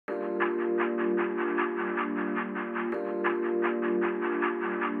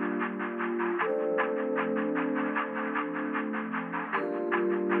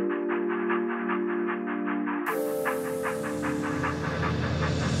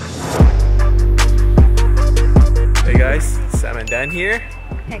Dan here.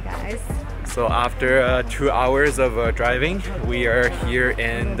 Hey guys. So after 2 hours of driving, we are here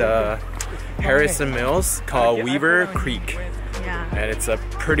in the Harrison Mills called Weaver Creek. Yeah. And it's a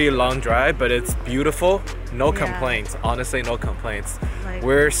pretty long drive, but it's beautiful. No complaints. Honestly, no complaints.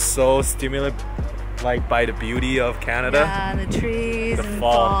 We're so stimulated by the beauty of Canada. Yeah, the trees and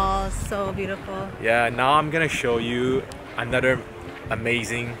fall, so beautiful. Yeah, now I'm gonna show you another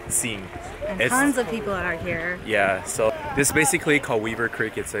amazing scene. And tons of people are here. Yeah, so this is basically called Weaver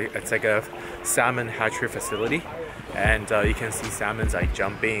Creek. It's like a salmon hatchery facility, and you can see salmons like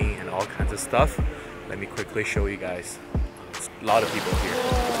jumping and all kinds of stuff. Let me quickly show you guys. There's a lot of people here.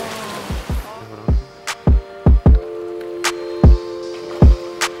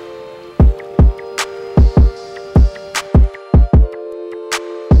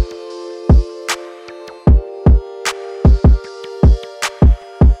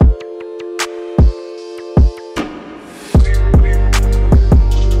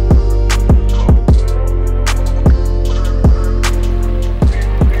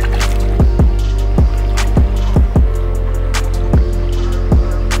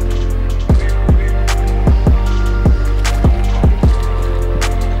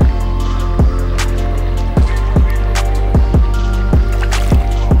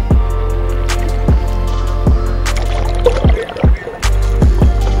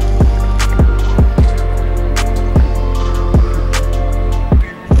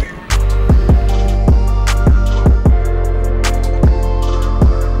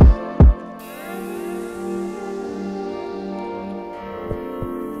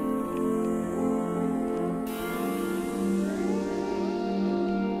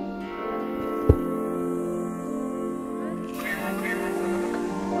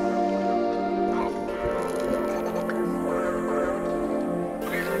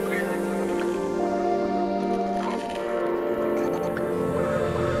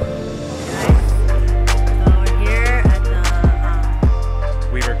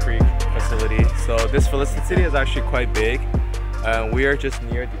 This facility is actually quite big. We are just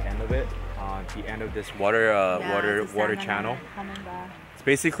near the end of it, the end of this water channel. It's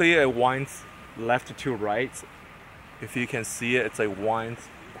basically it winds left to right. If you can see it, it's like winds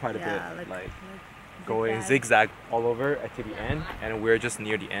quite a bit, like going zigzag all over to the end, and we're just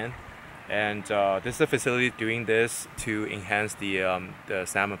near the end. And this is a facility doing this to enhance the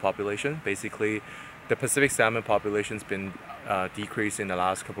salmon population. Basically, the Pacific salmon population's been decreased in the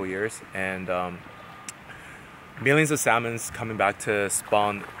last couple of years, and millions of salmons coming back to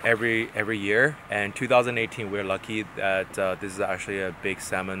spawn every year. And 2018, we're lucky that this is actually a big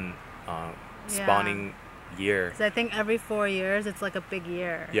salmon spawning year. So I think every 4 years it's like a big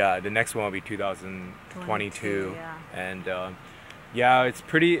year. Yeah, the next one will be 2022. And yeah, it's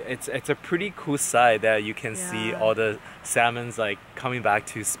a pretty cool sight that you can see all the salmons like coming back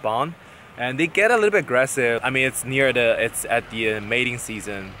to spawn. And they get a little bit aggressive. I mean, it's at the mating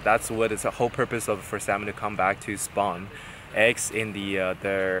season. That's what it's the whole purpose for salmon to come back to spawn eggs in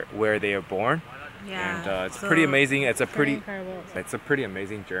where they are born. Yeah. And it's pretty amazing. It's a pretty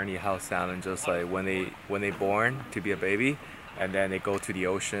amazing journey how salmon just like when they born to be a baby, and then they go to the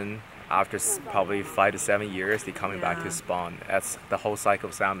ocean. After probably 5 to 7 years, they're coming back to spawn. That's the whole cycle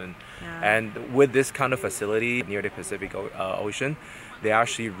of salmon. And with this kind of facility near the Pacific Ocean, they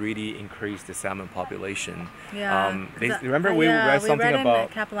actually really increase the salmon population. Remember we read something about in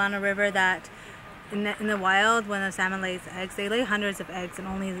the Capilano River that in the wild, when a salmon lays eggs, they lay hundreds of eggs and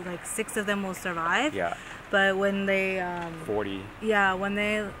only like 6 of them will survive. Yeah. But when they 40. Yeah, when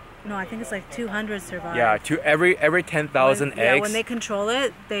they I think it's like 200 survive. Yeah, every 10,000 eggs. Yeah, when they control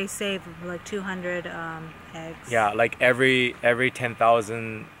it, they save like 200 eggs. Yeah, like every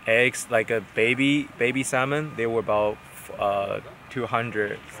 10,000 eggs, like a baby salmon, they were about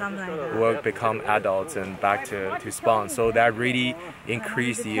 200 will become adults and back to spawn. So that really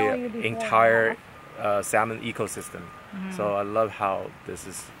increased the entire salmon ecosystem. So I love how this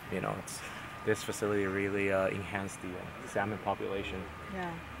is, this facility really enhanced the salmon population.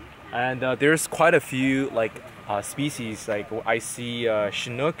 Yeah. And there's quite a few species. Like I see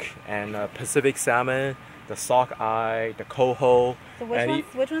Chinook and Pacific salmon, the sockeye, the coho. So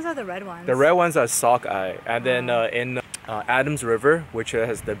which ones are the red ones? The red ones are sockeye. And then in Adams River, which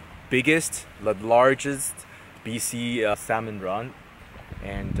has the largest BC salmon run,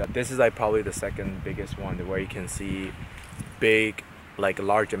 and this is probably the second biggest one where you can see big,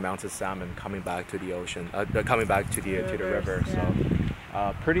 large amounts of salmon coming back to the ocean, coming back to the river.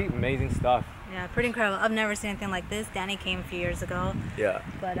 So pretty amazing stuff. Yeah, pretty incredible. I've never seen anything like this. Danny came a few years ago. Yeah.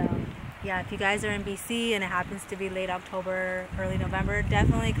 But yeah, if you guys are in BC and it happens to be late October, early November,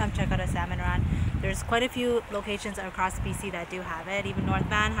 definitely come check out a salmon run. There's quite a few locations across BC that do have it. Even North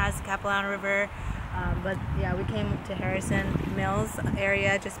Van has Capilano River. But yeah, we came to Harrison Mills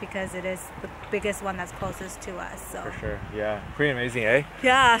area just because it is the biggest one that's closest to us. So. For sure, yeah, pretty amazing, eh?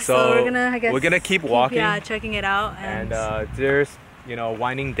 Yeah, so we're gonna keep walking. Yeah, checking it out. And there's, you know,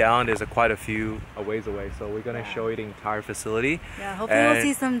 winding down. There's quite a few ways away, so we're gonna show you the entire facility. Yeah, hopefully we'll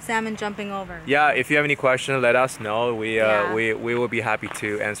see some salmon jumping over. Yeah, if you have any questions, let us know. We will be happy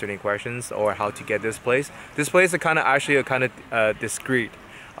to answer any questions or how to get this place. This place is actually a kind of discreet.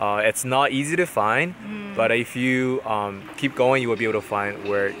 It's not easy to find, but if you keep going, you will be able to find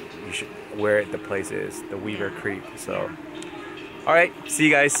where the place is, the Weaver Creek. So, all right, see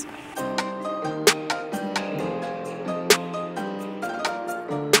you guys.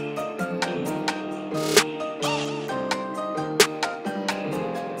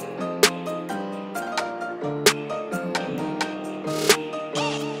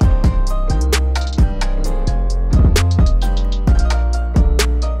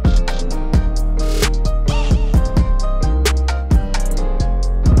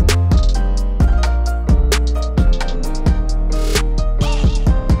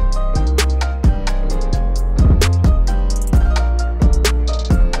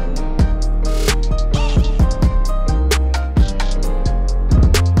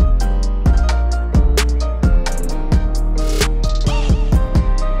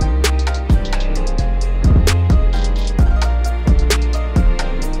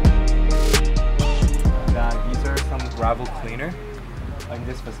 Cleaner in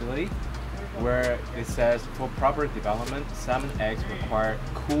this facility, where it says for proper development, salmon eggs require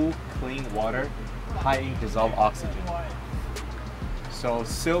cool, clean water, high in dissolved oxygen. So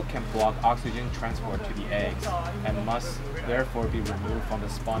silt can block oxygen transport to the eggs and must therefore be removed from the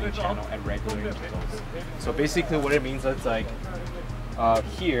spawning channel at regular intervals. So basically what it means is like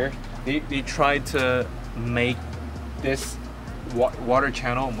here they try to make this water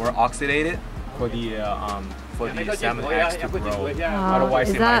channel more oxidated for the salmon eggs to grow.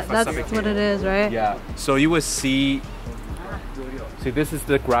 Otherwise, that's what it is, right? Yeah. So you will see this is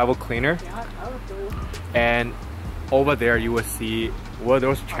the gravel cleaner, and over there you will see where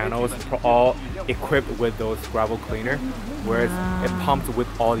those channels are all equipped with those gravel cleaner, where it pumps with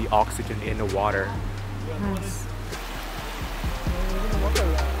all the oxygen in the water. Nice.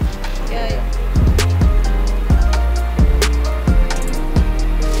 Yeah.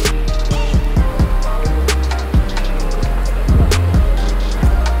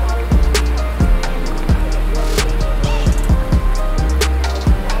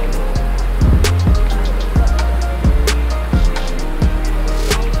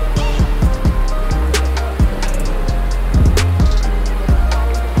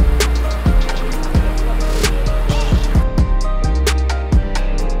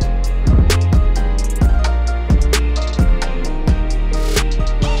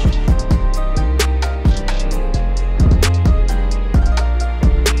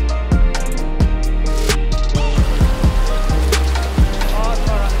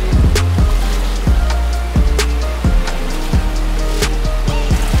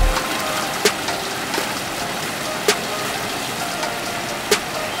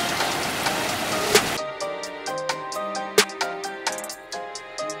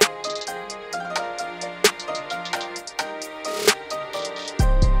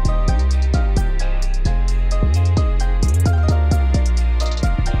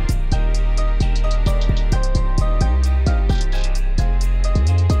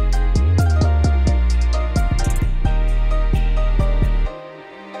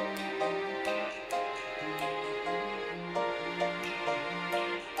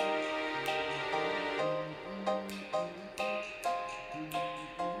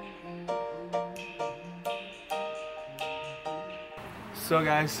 So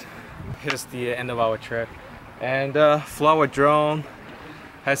guys, here's the end of our trip, and flew our drone,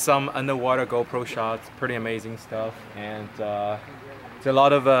 has some underwater GoPro shots, pretty amazing stuff, and it's a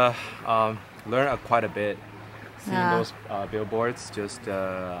lot of learn quite a bit seeing those billboards, just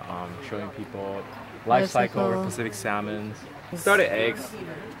showing people life cycle of Pacific salmon. Started eggs,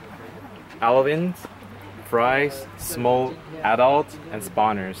 alevins, fries, small adults, and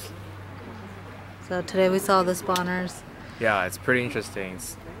spawners. So today we saw the spawners. Yeah, it's pretty interesting,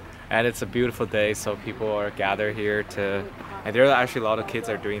 and it's a beautiful day, so people are gathered here and there are actually a lot of kids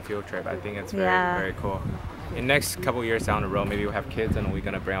that are doing field trip. I think it's very cool. In next couple years down the road, maybe we'll have kids and we're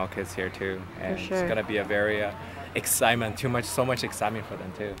gonna bring our kids here too, and it's gonna be a very so much excitement for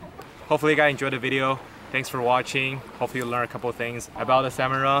them too. Hopefully you guys enjoyed the video. Thanks for watching. Hopefully you learned a couple of things about the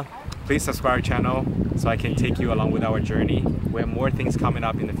salmon run. please subscribe our channel so I can take you along with our journey. We have more things coming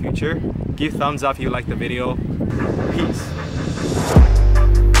up in the future. Give thumbs up if you like the video. Peace.